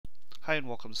Hi and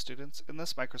welcome students. In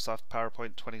this Microsoft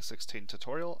PowerPoint 2016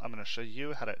 tutorial, I'm going to show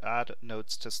you how to add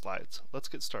notes to slides. Let's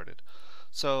get started.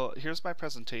 So here's my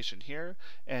presentation here,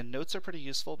 and notes are pretty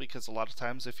useful because a lot of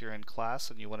times if you're in class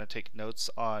and you want to take notes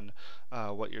on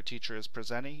what your teacher is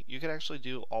presenting, you could actually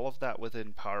do all of that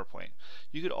within PowerPoint.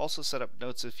 You could also set up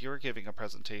notes if you're giving a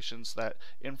presentation so that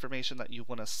information that you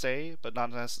want to say but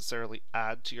not necessarily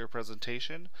add to your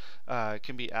presentation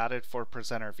can be added for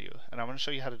presenter view, and I'm going to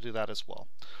show you how to do that as well.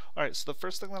 Alright, so the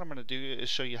first thing that I'm going to do is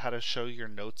show you how to show your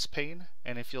notes pane,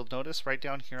 and if you'll notice right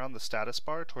down here on the status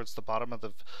bar towards the bottom of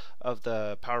the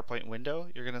PowerPoint window,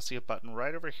 you're going to see a button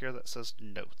right over here that says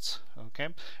Notes. Okay,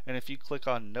 and if you click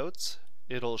on Notes,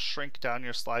 it'll shrink down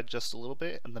your slide just a little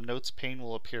bit and the notes pane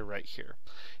will appear right here.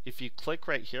 If you click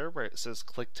right here where it says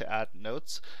click to add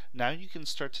notes, now you can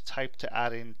start to type to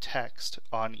add in text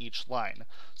on each line.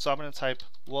 So I'm going to type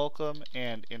welcome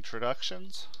and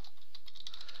introductions,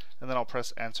 and then I'll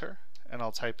press enter and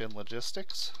I'll type in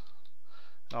logistics,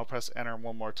 and I'll press enter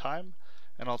one more time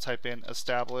and I'll type in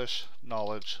establish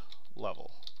knowledge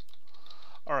level.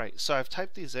 Alright, so I've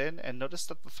typed these in, and notice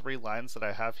that the three lines that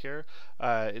I have here,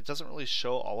 it doesn't really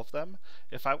show all of them.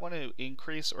 If I want to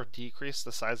increase or decrease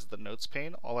the size of the notes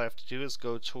pane, all I have to do is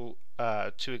go to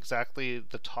exactly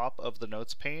the top of the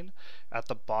notes pane at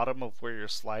the bottom of where your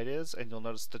slide is, and you'll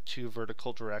notice the two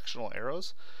vertical directional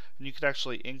arrows, and you could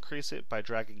actually increase it by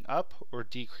dragging up or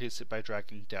decrease it by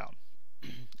dragging down.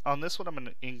 On this one I'm going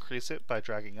to increase it by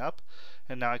dragging up,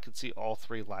 and now I can see all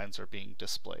three lines are being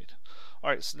displayed.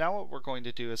 Alright, so now what we're going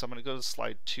to do is I'm going to go to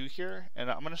slide 2 here,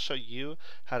 and I'm going to show you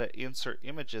how to insert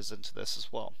images into this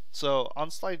as well. So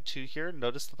on slide 2 here,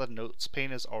 notice that the notes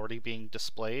pane is already being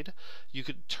displayed. You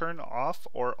could turn off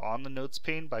or on the notes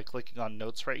pane by clicking on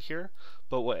notes right here,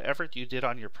 but whatever you did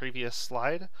on your previous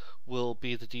slide will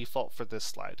be the default for this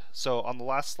slide. So on the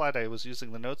last slide I was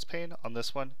using the notes pane, on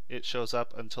this one it shows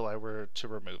up until I were to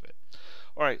remove it.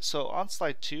 Alright, so on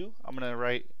slide 2 I'm going to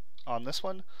write on this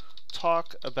one,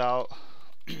 talk about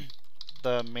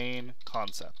the main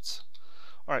concepts.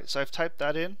 Alright, so I've typed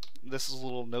that in. This is a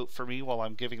little note for me while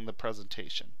I'm giving the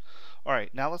presentation.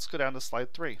 Alright, now let's go down to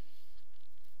slide 3.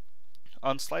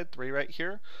 On slide 3 right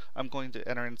here, I'm going to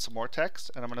enter in some more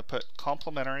text, and I'm going to put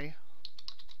complementary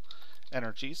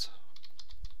energies.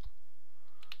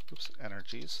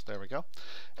 Energies, there we go.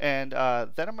 And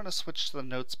then I'm going to switch to the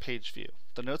notes page view.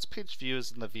 The notes page view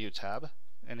is in the view tab,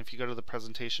 and if you go to the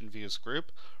presentation views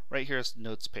group, right here is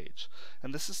notes page.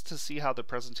 And this is to see how the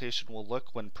presentation will look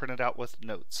when printed out with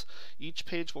notes. Each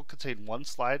page will contain one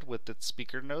slide with its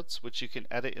speaker notes, which you can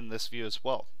edit in this view as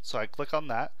well. So I click on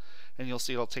that, and you'll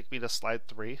see it'll take me to slide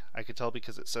 3. I can tell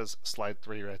because it says slide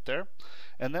 3 right there.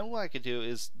 And then what I could do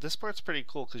is, this part's pretty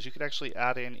cool because you could actually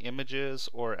add in images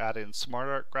or add in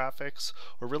smartart graphics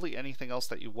or really anything else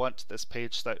that you want to this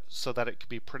page so that it could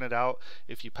be printed out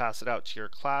if you pass it out to your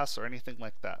class or anything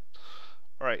like that.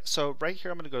 Alright, so right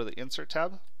here I'm going to go to the insert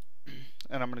tab,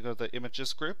 and I'm going to go to the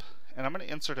images group, and I'm going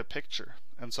to insert a picture.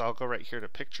 And so I'll go right here to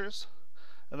pictures,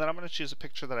 and then I'm going to choose a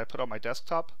picture that I put on my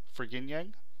desktop for yin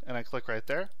yang, and I click right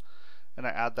there and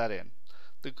I add that in.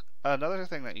 Another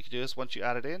thing that you could do is once you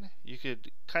add it in, you could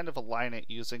kind of align it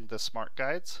using the smart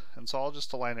guides, and so I'll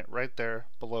just align it right there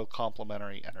below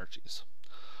complementary energies.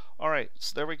 Alright,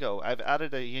 so there we go. I've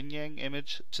added a yin yang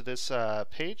image to this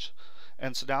page,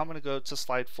 and so now I'm going to go to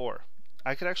slide 4.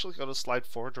 I could actually go to slide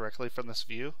 4 directly from this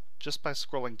view just by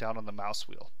scrolling down on the mouse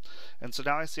wheel. And so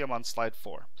now I see I'm on slide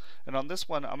 4. And on this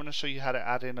one I'm going to show you how to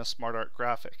add in a smartart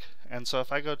graphic. And so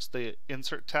if I go to the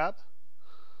insert tab,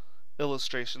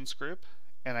 illustrations group,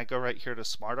 and I go right here to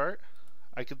smartart,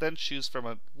 I could then choose from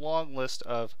a long list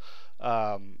of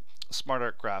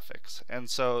smartart graphics.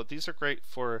 And so these are great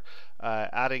for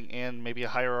adding in maybe a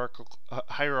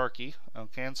hierarchy.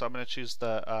 Okay, and so I'm going to choose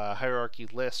the hierarchy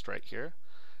list right here,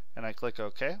 and I click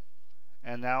OK,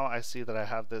 and now I see that I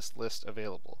have this list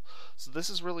available. So this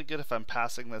is really good if I'm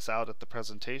passing this out at the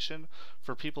presentation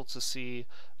for people to see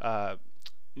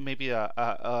maybe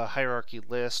a hierarchy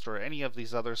list or any of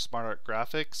these other smartart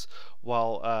graphics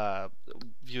while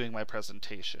viewing my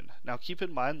presentation. Now keep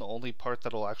in mind the only part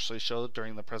that will actually show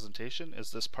during the presentation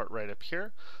is this part right up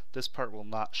here. This part will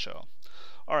not show.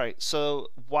 Alright, so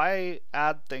why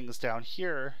add things down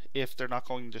here if they're not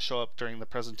going to show up during the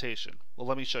presentation? Well,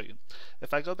 let me show you.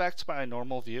 If I go back to my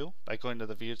normal view by going to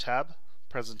the View tab,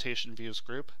 Presentation Views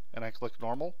group, and I click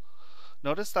Normal,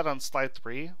 notice that on slide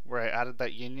 3, where I added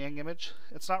that yin yang image,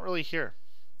 it's not really here.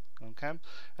 Okay,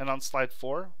 and on slide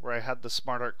 4, where I had the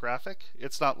smartart graphic,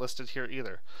 it's not listed here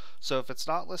either. So if it's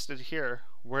not listed here,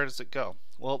 where does it go?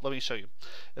 Well, let me show you.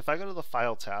 If I go to the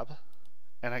File tab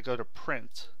and I go to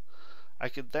Print, I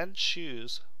could then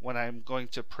choose when I'm going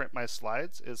to print my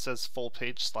slides. It says full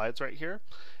page slides right here.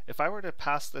 If I were to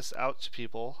pass this out to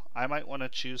people, I might want to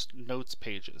choose notes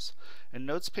pages. And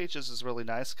notes pages is really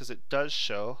nice because it does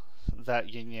show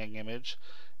that yin yang image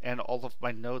and all of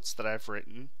my notes that I've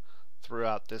written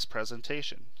throughout this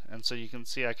presentation. And so you can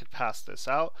see I could pass this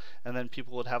out, and then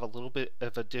people would have a little bit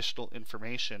of additional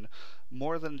information,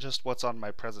 more than just what's on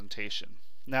my presentation.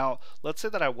 Now, let's say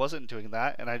that I wasn't doing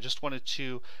that and I just wanted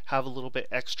to have a little bit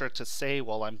extra to say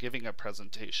while I'm giving a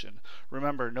presentation.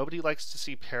 Remember, nobody likes to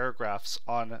see paragraphs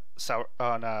on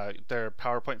their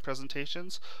PowerPoint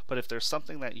presentations, but if there's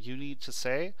something that you need to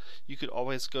say, you could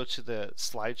always go to the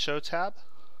slideshow tab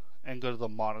and go to the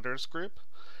monitors group.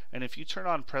 And if you turn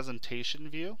on presentation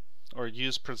view or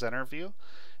use presenter view,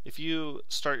 if you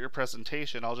start your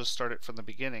presentation, I'll just start it from the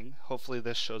beginning. Hopefully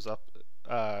this shows up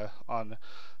on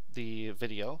the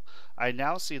video. I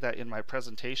now see that in my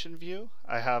presentation view,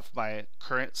 I have my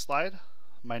current slide,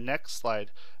 my next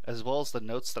slide, as well as the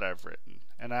notes that I've written.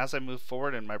 And as I move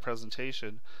forward in my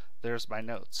presentation, there's my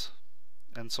notes,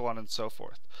 and so on and so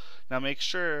forth. Now make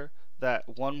sure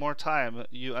that one more time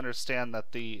you understand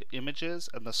that the images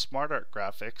and the smartart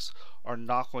graphics are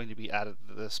not going to be added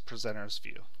to this presenter's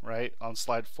view, right? On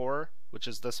slide 4, which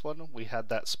is this one, we had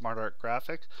that smartart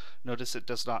graphic. Notice it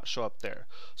does not show up there.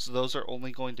 So those are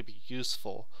only going to be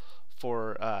useful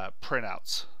for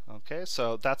printouts. Okay,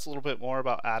 so that's a little bit more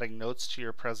about adding notes to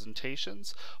your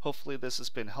presentations. Hopefully this has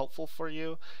been helpful for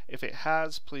you. If it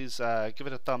has, please give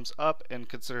it a thumbs up and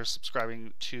consider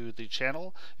subscribing to the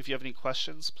channel. If you have any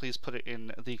questions, please put it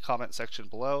in the comment section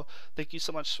below. Thank you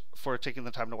so much for taking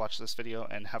the time to watch this video,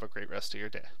 and have a great rest of your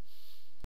day.